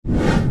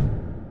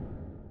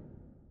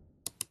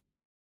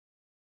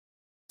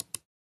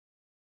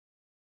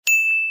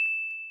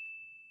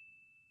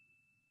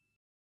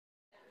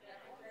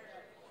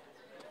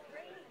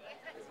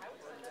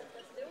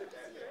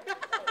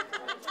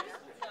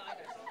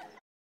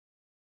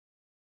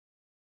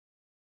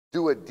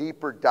do a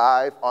deeper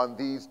dive on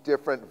these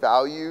different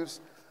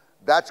values,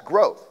 that's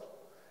growth.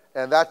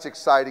 And that's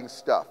exciting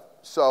stuff.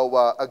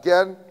 So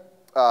again,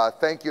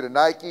 thank you to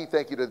Nike,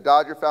 thank you to the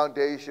Dodger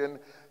Foundation,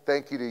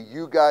 thank you to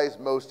you guys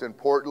most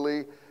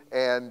importantly.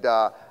 And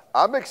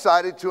I'm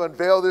excited to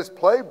unveil this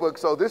playbook,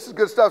 so this is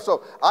good stuff.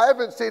 So I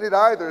haven't seen it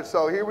either,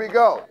 so here we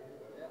go.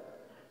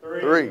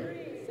 3,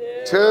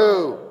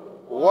 2,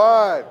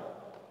 1.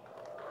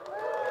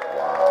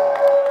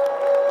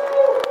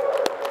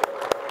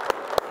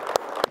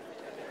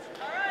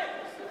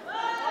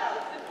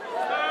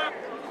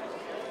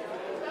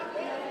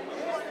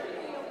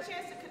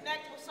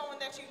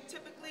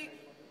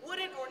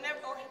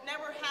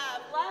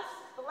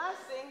 The last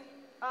thing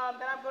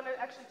that I'm going to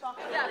actually talk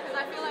about. Yeah, because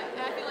I feel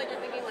like you're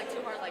thinking like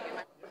too hard, like it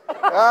might.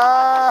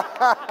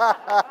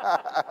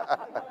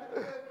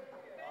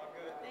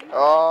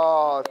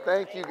 Oh,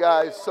 thank you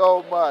guys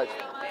so much.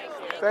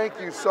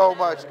 Thank you so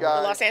much, guys.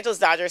 The Los Angeles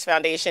Dodgers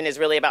Foundation is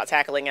really about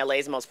tackling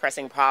LA's most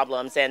pressing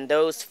problems, and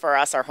those for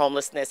us are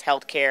homelessness,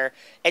 healthcare,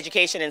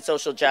 education, and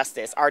social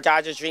justice. Our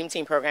Dodgers Dream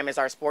Team program is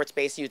our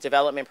sports-based youth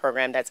development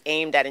program that's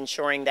aimed at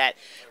ensuring that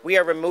we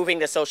are removing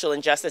the social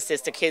injustices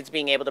to kids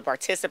being able to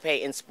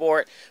participate in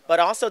sport, but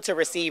also to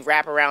receive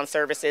wraparound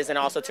services and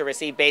also to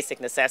receive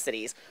basic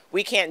necessities.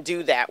 We can't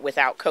do that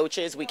without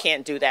coaches. We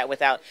can't do that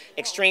without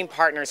extreme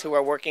partners who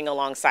are working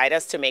alongside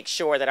us to make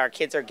sure that our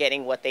kids are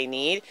getting what they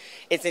need.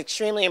 It's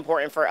extremely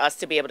important for us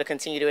to be able to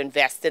continue to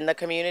invest in the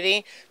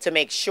community to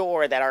make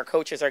sure that our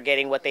coaches are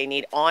getting what they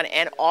need on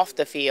and off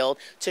the field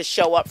to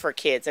show up for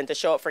kids and to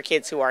show up for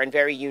kids who are in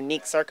very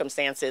unique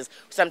circumstances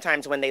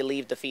sometimes when they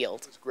leave the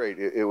field. It's great.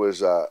 It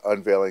was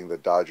unveiling the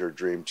Dodger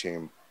Dream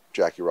Team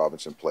Jackie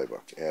Robinson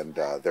playbook, and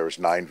there was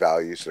 9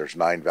 values. There's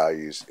 9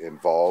 values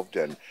involved,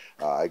 and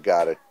I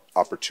got an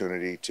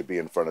opportunity to be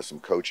in front of some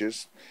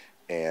coaches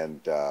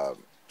and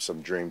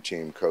some Dream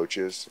Team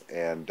coaches,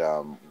 and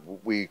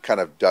we kind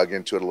of dug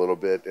into it a little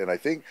bit. And I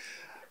think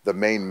the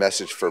main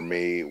message for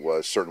me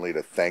was certainly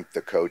to thank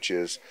the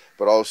coaches,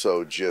 but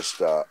also just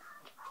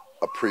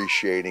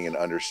appreciating and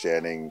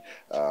understanding,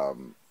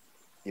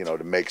 you know,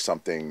 to make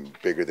something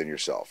bigger than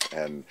yourself.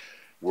 And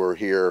we're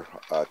here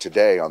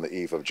today on the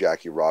eve of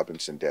Jackie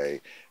Robinson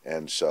Day,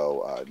 and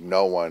so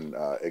no one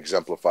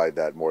exemplified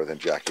that more than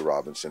Jackie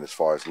Robinson as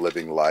far as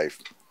living life,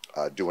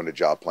 doing a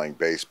job playing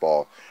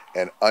baseball,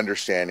 and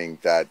understanding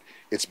that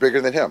it's bigger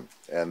than him,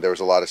 and there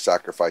was a lot of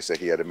sacrifice that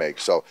he had to make.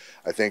 So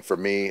I think for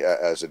me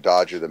as a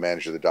Dodger, the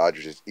manager of the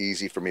Dodgers, it's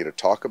easy for me to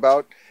talk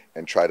about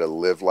and try to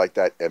live like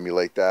that,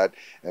 emulate that.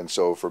 And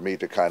so for me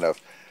to kind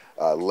of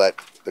let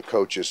the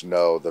coaches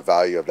know the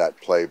value of that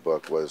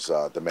playbook was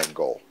the main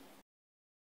goal.